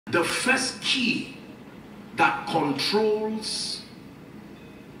the first key that controls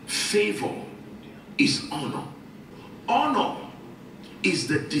favor is honor. Honor is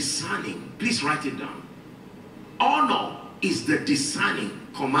the discerning. Please write it down. Honor is the discerning,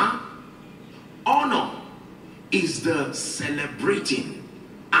 comma. Honor is the celebrating,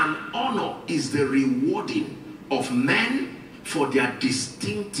 and honor is the rewarding of men for their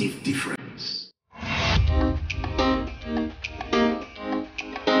distinctive difference.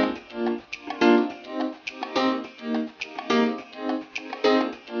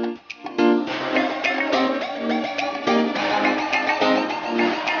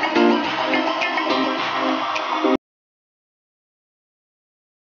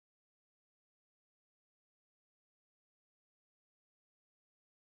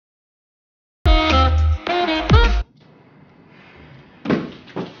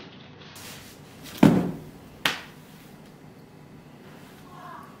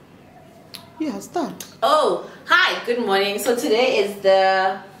 Yeah, start. Oh, hi, good morning. So today is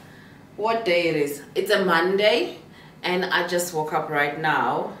what day it is? It's a Monday, and I just woke up right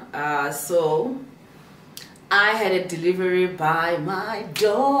now. So I had a delivery by my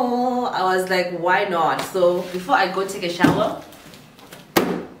door. I was like, why not? So before I go take a shower,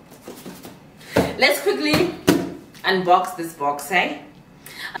 let's quickly unbox this box, hey?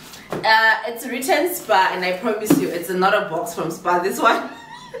 It's written Spa, and I promise you it's not a box from Spa, this one.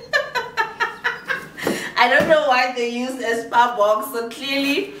 I don't know why they used a Spa box, so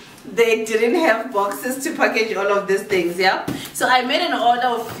clearly they didn't have boxes to package all of these things, yeah? So I made an order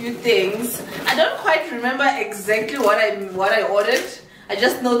of a few things. I don't quite remember exactly what I ordered. I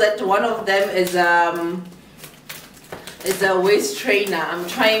just know that one of them is a waist trainer. I'm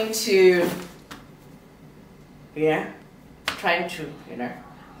trying to, you know.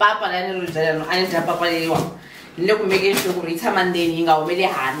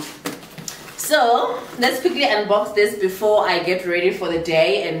 So let's quickly unbox this before I get ready for the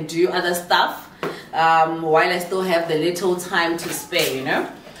day and do other stuff, while I still have the little time to spare, you know.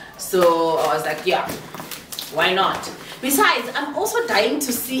 So I was like, yeah, why not? Besides, I'm also dying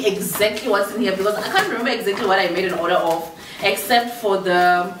to see exactly what's in here, because I can't remember exactly what I made an order of, except for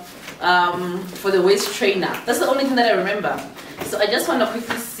the waist trainer. That's the only thing that I remember. So I just want to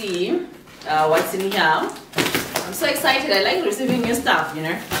quickly see what's in here. I'm so excited. I like receiving new stuff, you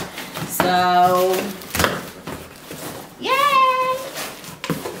know. So, yay!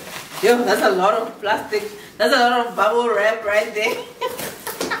 Yo, that's a lot of plastic. That's a lot of bubble wrap right there.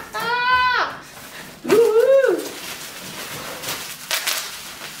 Woo-hoo.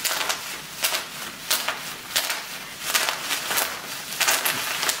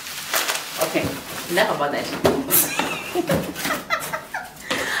 Okay, enough about that.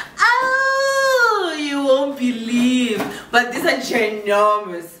 Oh, you won't believe, but these are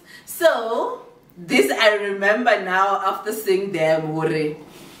ginormous. So this I remember now after seeing them.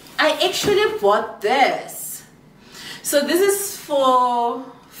 I actually bought this. So this is for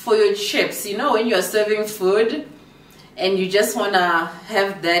your chips, you know, when you're serving food and you just want to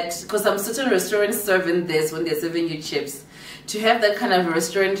have that, because some certain restaurants serving this when they're serving you chips, to have that kind of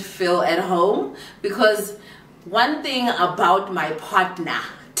restaurant feel at home. Because one thing about my partner,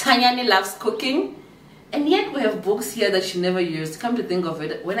 Tanyani loves cooking, and yet we have books here that she never used. Come to think of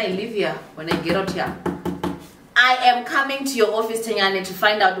it, when I live here, when I get out here, I am coming to your office, Tanyani, to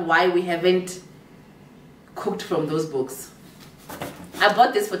find out why we haven't cooked from those books. I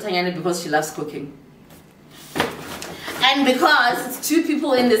bought this for Tanyani because she loves cooking. And because it's 2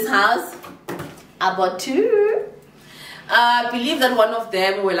 people in this house, I bought 2. I believe that one of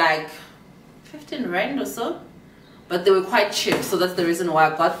them were like 15 rand or so. But they were quite cheap, so that's the reason why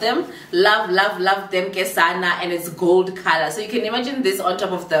I got them. Love, love, love them, Kesana, and it's gold color. So you can imagine this on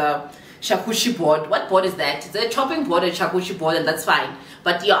top of the shakushi board. What board is that? It's a chopping board, a shakushi board, and that's fine.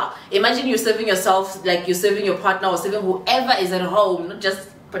 But yeah, imagine you're serving yourself, like you're serving your partner or serving whoever is at home, not just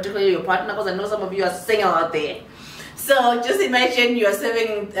particularly your partner, because I know some of you are single out there. So just imagine you're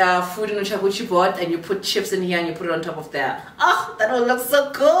serving food in a shakushi board and you put chips in here and you put it on top of there. Oh, that will look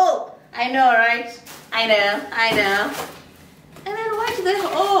so cool. I know, right? I know. And then why did they?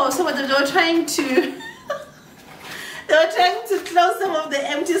 Oh, so they were trying to. They were trying to close some of the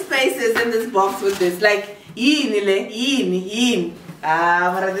empty spaces in this box with this, like yin.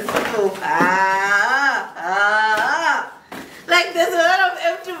 But this is cool. Like there's a lot of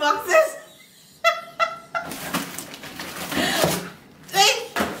empty boxes.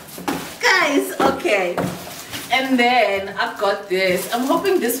 Wait, guys. Okay. And then I've got this. I'm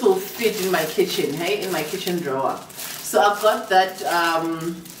hoping this will fit in my kitchen, hey, in my kitchen drawer. So I've got that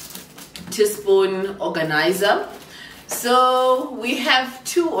teaspoon organizer. So we have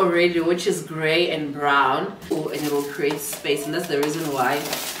two already, which is gray and brown. Oh, and it will create space, and that's the reason why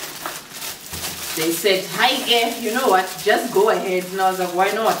they said, hi, you know what, just go ahead. And I was like,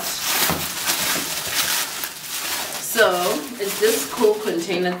 why not? So it's this cool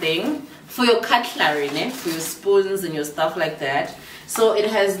container thing for your cutlery, for your spoons and your stuff like that. So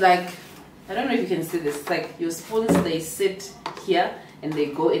it has like, I don't know if you can see this, like your spoons, they sit here and they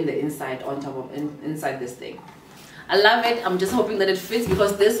go in the inside, on top of inside this thing. I love it. I'm just hoping that it fits,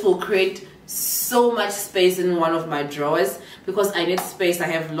 because this will create so much space in one of my drawers, because I need space. I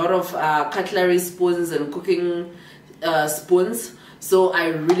have a lot of cutlery spoons and cooking spoons, so I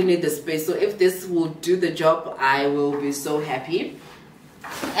really need the space. So if this will do the job, I will be so happy.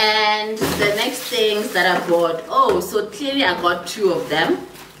 And the next things that I bought, oh, so clearly I got 2 of them.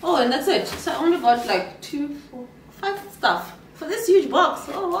 Oh, and that's it. So I only got like 2, 4, 5 stuff for this huge box.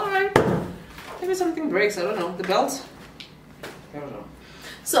 Oh, all right. Maybe something breaks. I don't know. The belt? I don't know.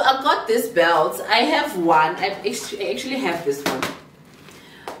 So I got this belt. I have one. I actually have this one.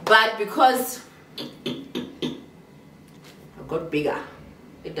 But because I got bigger,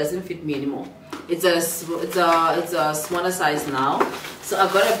 it doesn't fit me anymore. It's a smaller size now. So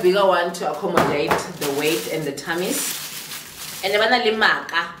I got a bigger one to accommodate the weight and the tummies. And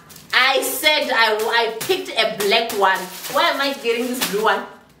I said I picked a black one. Why am I getting this blue one?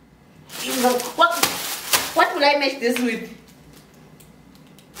 What will I match this with?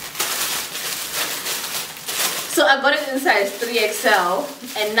 So I got it in size 3XL,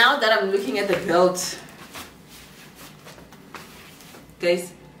 and now that I'm looking at the belt,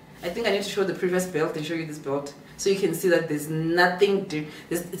 guys, I think I need to show the previous belt and show you this belt, so you can see that there's nothing,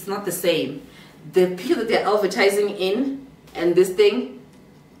 it's not the same. The picture that they're advertising in, and this thing,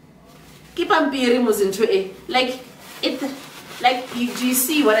 keep on being into it, like it, like do you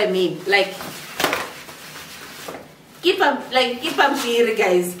see what I mean? Like keep on being,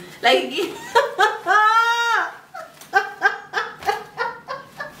 guys, like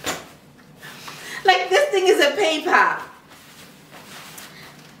like this thing is a paper,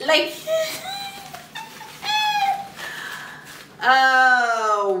 like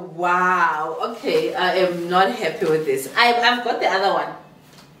oh wow. Okay, I am not happy with this. I've got the other one.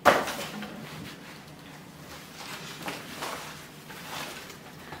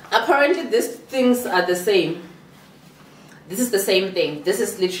 Apparently these things are the same. This is the same thing. This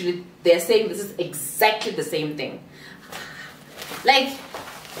is literally, they're saying this is exactly the same thing. Like,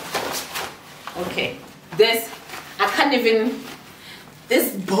 okay, this, I can't even,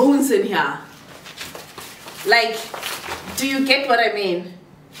 there's bones in here. Like, do you get what I mean?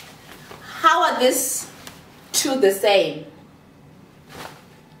 How are these two the same?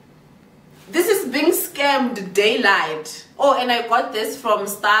 This is being scammed daylight. Oh, and I got this from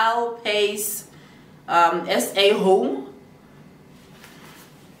Style Pace SA Home.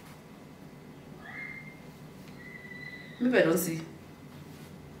 Maybe I don't see.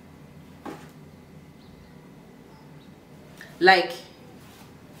 Like,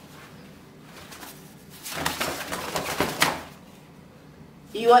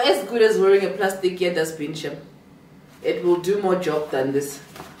 you are as good as wearing a plastic gear dustbin, Shem. It will do more job than this.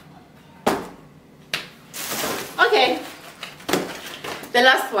 Okay, the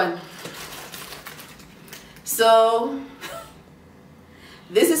last one. So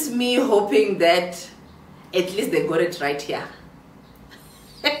this is me hoping that at least they got it right here.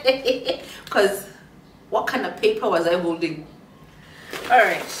 Because what kind of paper was I holding? All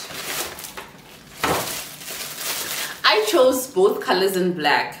right, I chose both colors in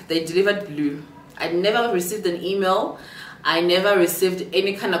black. They delivered blue. I never received an email. I never received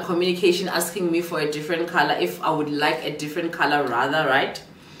any kind of communication asking me for a different color, if I would like a different color rather, right?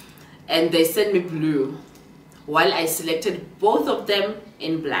 And they sent me blue, while I selected both of them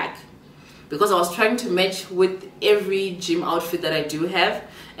in black, because I was trying to match with every gym outfit that I do have.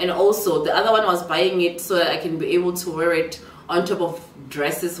 And also the other one, I was buying it so that I can be able to wear it on top of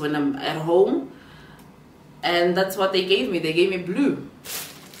dresses when I'm at home. And that's what they gave me. They gave me blue.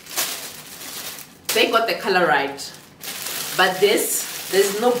 They got the color right. But this,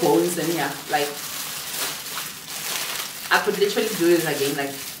 there's no bones in here. Like, I could literally do this again,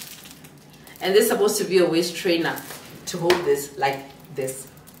 like, and this is supposed to be a waist trainer to hold this, like this.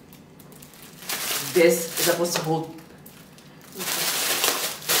 This is supposed to hold.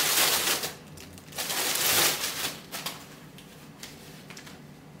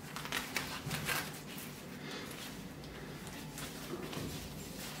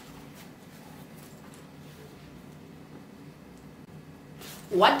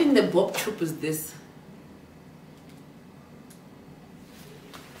 What in the Bob troop is this?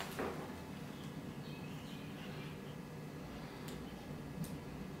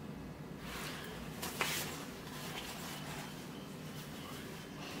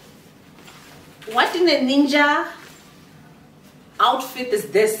 What in a ninja outfit is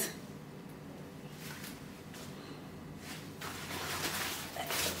this?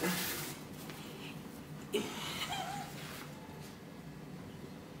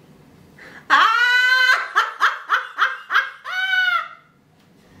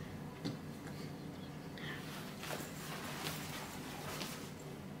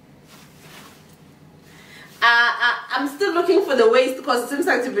 I'm still looking for the waist because it seems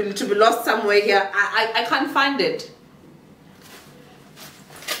like to be lost somewhere here. I can't find it.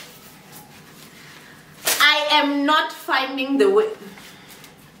 I am not finding the way.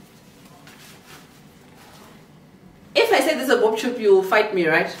 If I say this is a bob chip, you will fight me,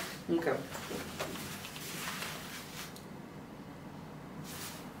 right? Okay.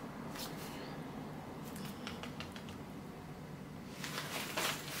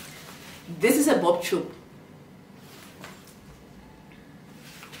 This is a bob chip.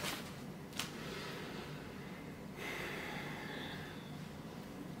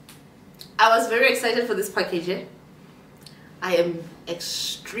 I was very excited for this package. Eh? I am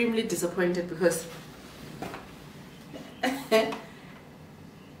extremely disappointed because I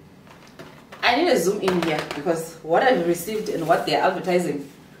need a zoom in here because what I've received and what they're advertising,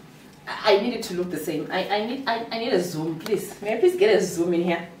 I need it to look the same. I need a zoom, please. May I please get a zoom in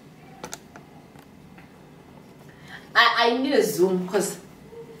here? I need a zoom because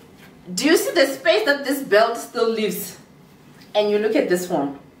do you see the space that this belt still leaves? And you look at this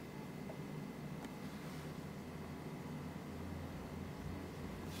one.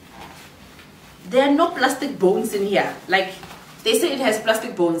 There are no plastic bones in here. Like, they say it has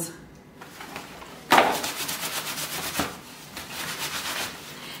plastic bones.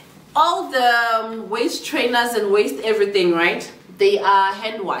 All the waist trainers and waist everything, right? They are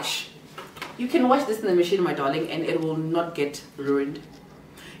hand wash. You can wash this in the machine, my darling, and it will not get ruined.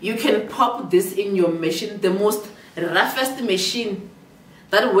 You can pop this in your machine, the most roughest machine,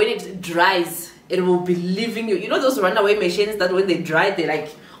 that when it dries, it will be leaving you. You know those runaway machines that when they dry, they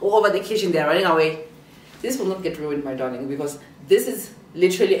like, all over the kitchen, they're running away. This will not get ruined, my darling, because this is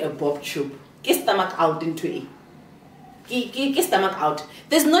literally a bob tube. Get stomach out into it. Get stomach out.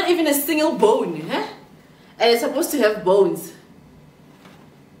 There's not even a single bone, huh? And it's supposed to have bones.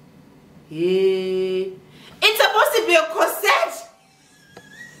 Yeah. It's supposed to be a corset.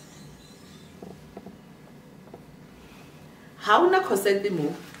 How na corset they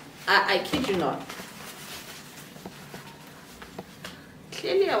move? I kid you not.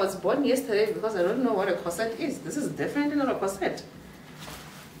 Clearly I was born yesterday because I don't know what a corset is. This is definitely not a corset.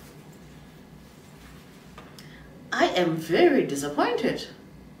 I am very disappointed.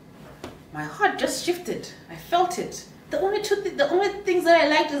 My heart just shifted. I felt it. The only things that I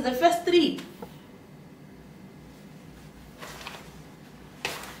liked is the first three.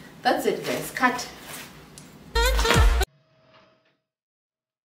 That's it, guys. Cut.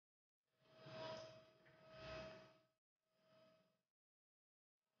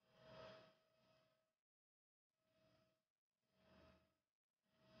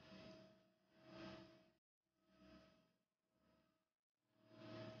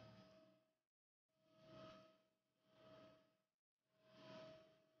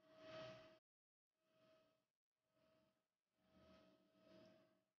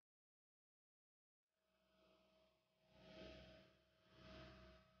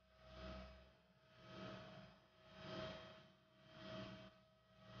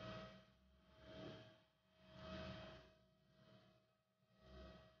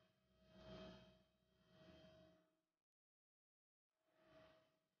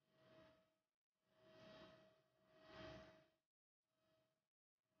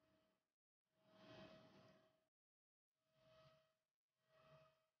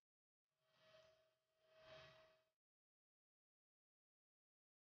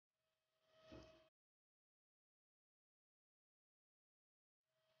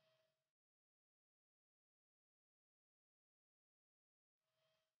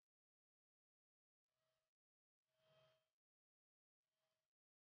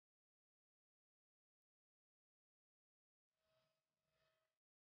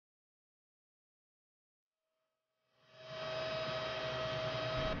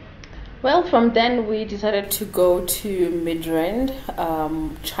 Well, from then we decided to go to Midrand,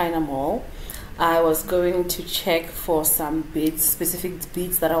 China Mall. I was going to check for some beads, specific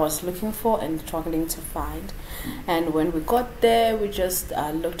beads that I was looking for and struggling to find. And when we got there, we just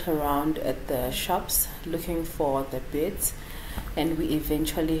looked around at the shops looking for the beads, and we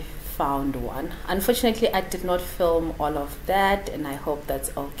eventually found one. Unfortunately, I did not film all of that, and I hope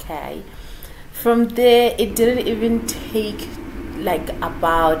that's okay. From there, it didn't even take like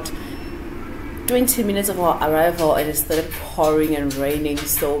about 20 minutes of our arrival, and it started pouring and raining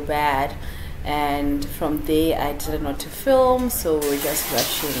so bad. And from there I decided not to film, so we're just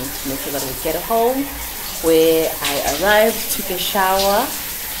rushing to make sure that we get home, where I arrived, took a shower,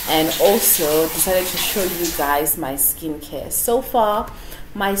 and also decided to show you guys my skincare. So far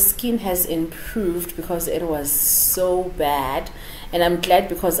my skin has improved because it was so bad, and I'm glad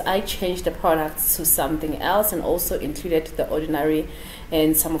because I changed the products to something else and also included The Ordinary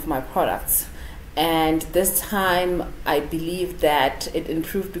in some of my products. And this time I believe that it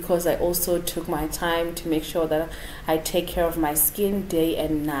improved because I also took my time to make sure that I take care of my skin day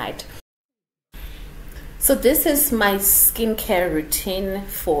and night. So this is my skincare routine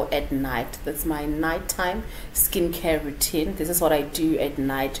for at night. That's my nighttime skincare routine. This is what I do at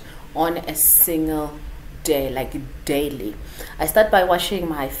night on a single day, like daily. I start by washing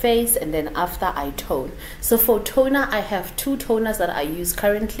my face, and then after I tone. So for toner, I have 2 toners that I use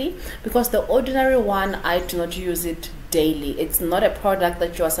currently, because the Ordinary one, I do not use it daily. It's not a product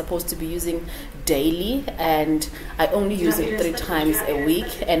that you are supposed to be using daily, and I only use it 3 times a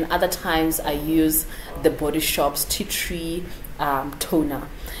week, and other times I use the Body Shop's Tea Tree toner.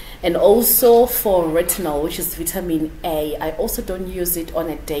 And also for retinol, which is vitamin A, I also don't use it on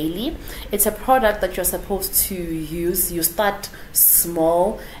a daily. It's a product that you're supposed to use. You start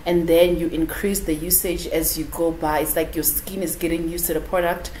small and then you increase the usage as you go by. It's like your skin is getting used to the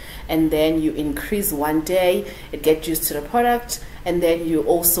product, and then you increase one day, it gets used to the product, and then you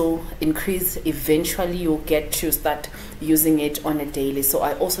also increase. Eventually you'll get to start using it on a daily. So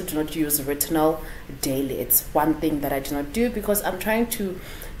I also do not use retinol daily. It's one thing that I do not do because I'm trying to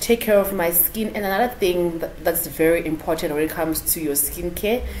take care of my skin. And another thing that's very important when it comes to your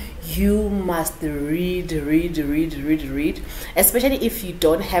skincare, you must read, especially if you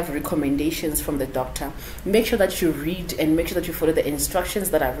don't have recommendations from the doctor. Make sure that you read and make sure that you follow the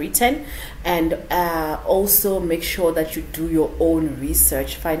instructions that are written, and also make sure that you do your own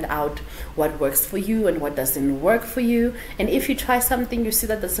research. Find out what works for you and what doesn't work for you, and if you try something you see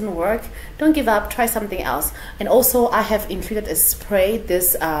that doesn't work, don't give up, try something else. And also I have included a spray,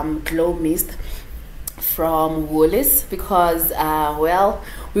 this glow mist from Woolies, because well,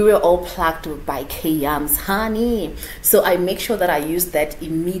 we were all plagued by K-Yams, honey. So I make sure that I use that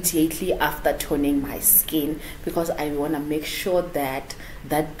immediately after toning my skin, because I want to make sure that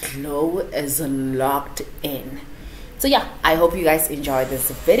that glow is locked in. So yeah, I hope you guys enjoyed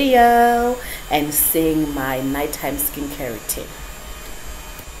this video and seeing my nighttime skincare routine.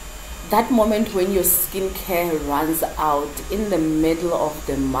 That moment when your skincare runs out in the middle of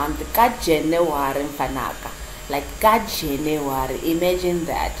the month, ka January fanaka, like ka January, imagine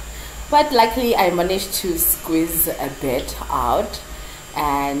that. But luckily I managed to squeeze a bit out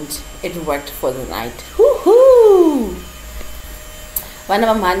and it worked for the night. Woohoo!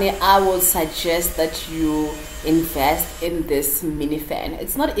 Money, I would suggest that you invest in this mini fan.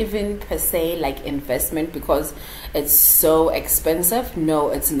 It's not even per se like investment because it's so expensive. No,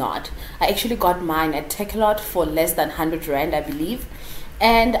 it's not. I actually got mine at Takealot for less than 100 Rand, I believe,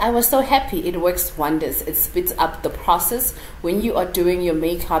 and I was so happy. It works wonders. It speeds up the process when you are doing your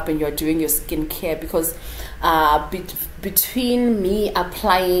makeup and you're doing your skincare, because between me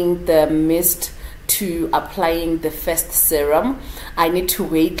applying the mist to applying the first serum, I need to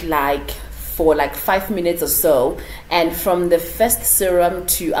wait for 5 minutes or so, and from the first serum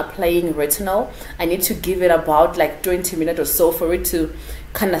to applying retinol, I need to give it about 20 minutes or so for it to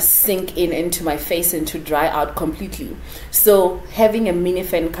kind of sink into my face and to dry out completely. So having a mini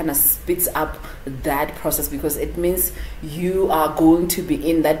fan kind of speeds up that process, because it means you are going to be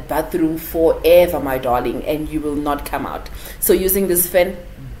in that bathroom forever, my darling, and you will not come out. So using this fan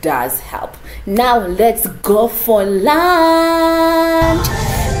does help. Now let's go for lunch.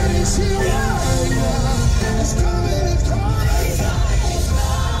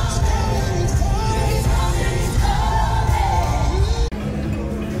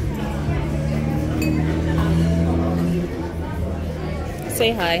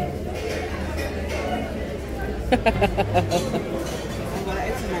 Say hi. I'm gonna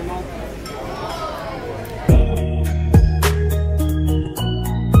empty my mouth.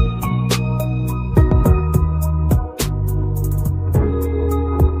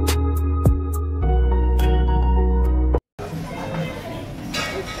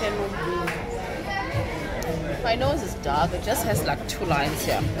 My nose is dark. It just has 2 lines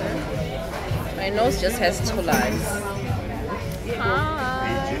here. My nose just has 2 lines. Hi.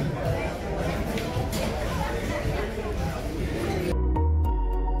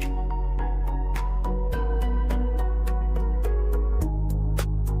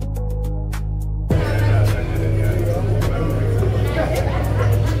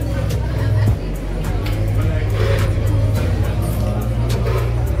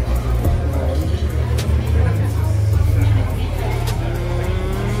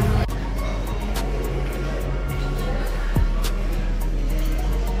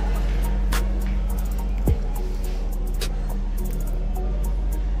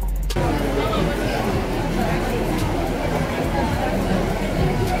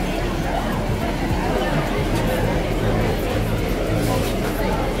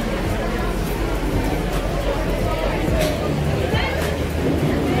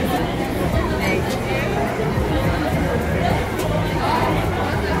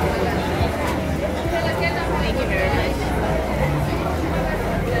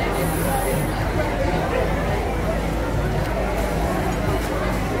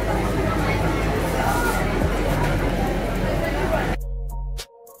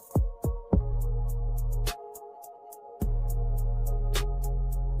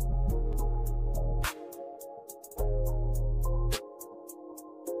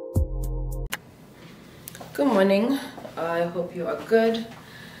 Good morning. I hope you are good.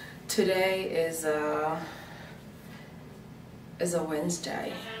 Today is a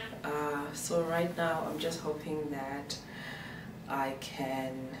Wednesday. So right now I'm just hoping that I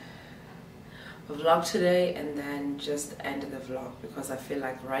can vlog today and then just end the vlog, because I feel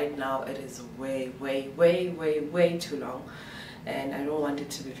like right now it is way too long and I don't want it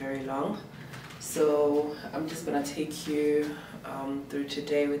to be very long. So I'm just gonna take you through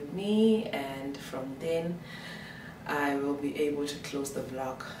today with me, and from then I will be able to close the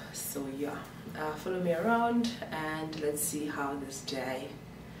vlog. So yeah, follow me around and let's see how this day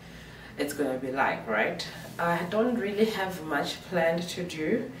it's gonna be like, right? I don't really have much planned to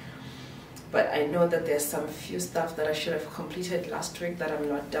do, but I know that there's some few stuff that I should have completed last week that I'm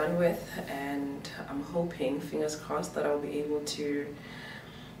not done with, and I'm hoping, fingers crossed, that I'll be able to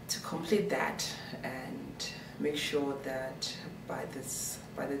complete that and make sure that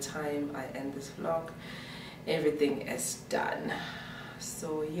by the time I end this vlog, everything is done.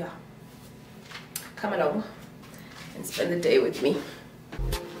 So yeah, come along and spend the day with me.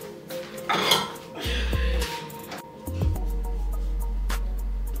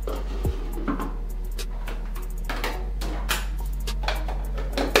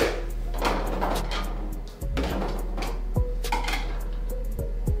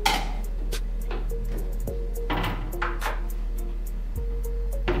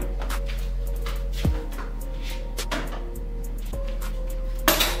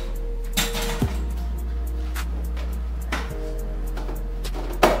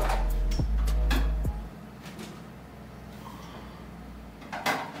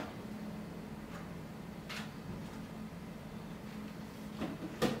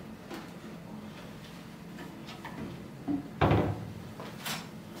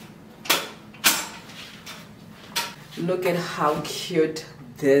 Look at how cute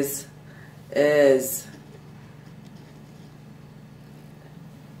this is.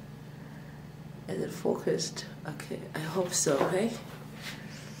 Is it focused? Okay, I hope so, hey?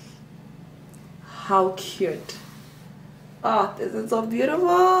 How cute. Oh, this is so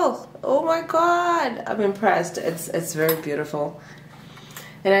beautiful. Oh my god, I'm impressed. It's very beautiful.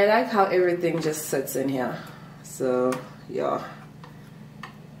 And I like how everything just sits in here. So, yeah.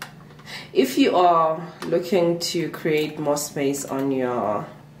 If you are looking to create more space on your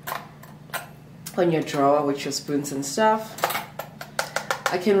drawer with your spoons and stuff,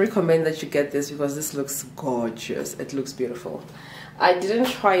 I can recommend that you get this, because this looks gorgeous. It looks beautiful. I didn't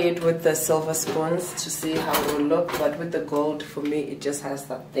try it with the silver spoons to see how it will look, but with the gold, for me, it just has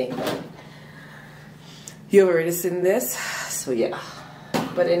that thing. You've already seen this, so yeah.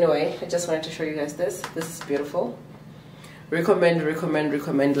 But anyway, I just wanted to show you guys this. This is beautiful. Recommend,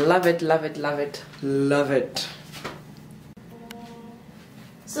 love it, love it, love it, love it.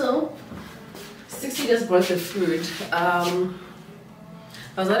 So, 60 just brought the food. I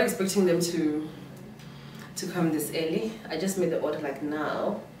was not expecting them to come this early. I just made the order like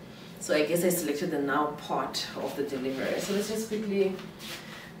now. So I guess I selected the now part of the delivery. So let's just quickly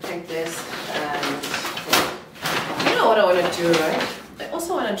take this, and you know what I want to do, right? I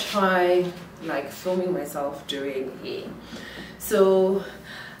also want to try like filming myself doing hair. So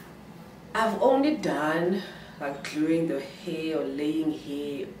I've only done like gluing the hair or laying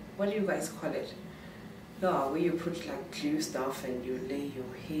hair. What do you guys call it? Yeah, where you put like glue stuff and you lay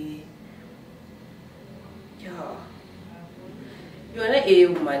your hair. Yeah, you're an A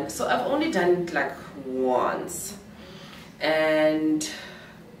woman. So I've only done it like once, and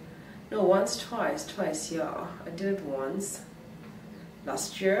no, twice. Yeah, I did it once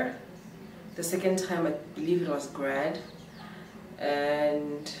last year. The second time, I believe it was grad.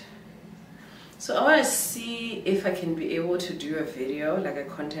 And so I want to see if I can be able to do a video, like a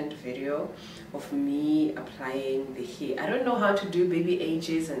content video of me applying the hair. I don't know how to do baby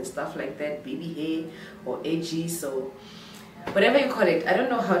ages and stuff like that, baby hair or edges, so whatever you call it. I don't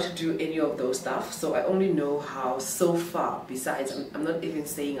know how to do any of those stuff, so I only know how so far. Besides, I'm not even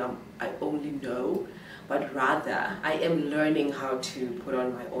saying I only know, but rather I am learning how to put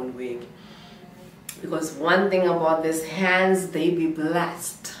on my own wig. Because one thing about these hands, they be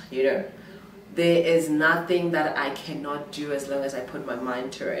blessed, you know. There is nothing that I cannot do as long as I put my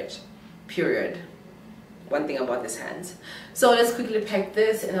mind to it, period. One thing about these hands. So let's quickly pack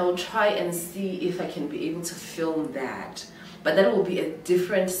this, and I'll try and see if I can be able to film that. But that will be a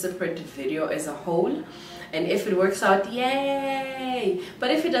different, separate video as a whole. And if it works out, yay!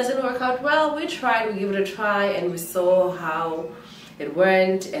 But if it doesn't work out, well, we tried, we give it a try, and we saw how it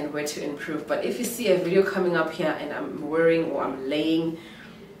went and where to improve. But if you see a video coming up here and I'm wearing or I'm laying,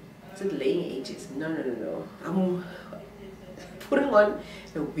 is it laying ages? No. I'm putting on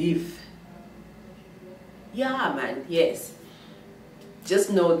a weave. yeah, man, yes.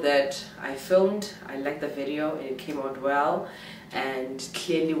 Just know that I filmed, I liked the video, and it came out well, and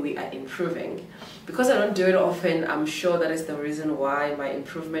clearly we are improving. Because I don't do it often, I'm sure that is the reason why my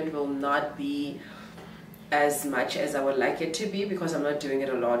improvement will not be as much as I would like it to be, because I'm not doing it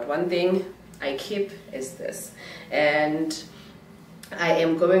a lot. One thing I keep is this, and I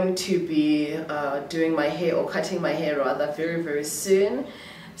am going to be doing my hair, or cutting my hair rather, very, very soon.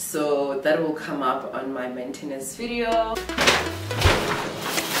 So that will come up on my maintenance video.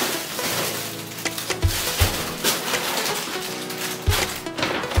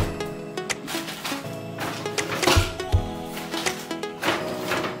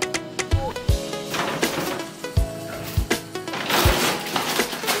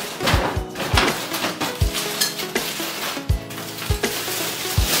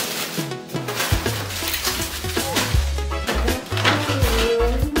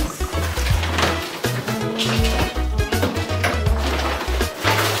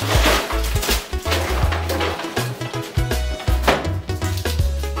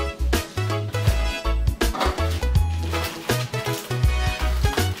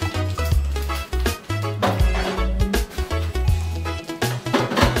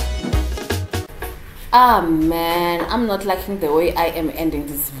 Ah man, I'm not liking the way I am ending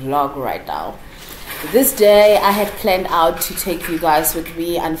this vlog right now. This day I had planned out to take you guys with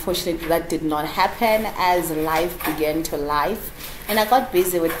me. Unfortunately, that did not happen as life began to life, and I got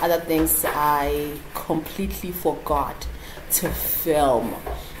busy with other things. I completely forgot to film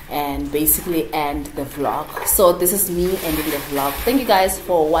and basically end the vlog. So this is me ending the vlog. Thank you guys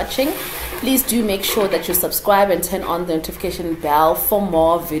for watching. Please do make sure that you subscribe and turn on the notification bell for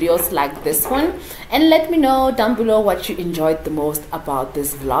more videos like this one, and let me know down below what you enjoyed the most about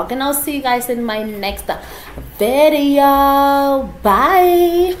this vlog, and I'll see you guys in my next video.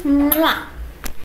 Bye. Mwah.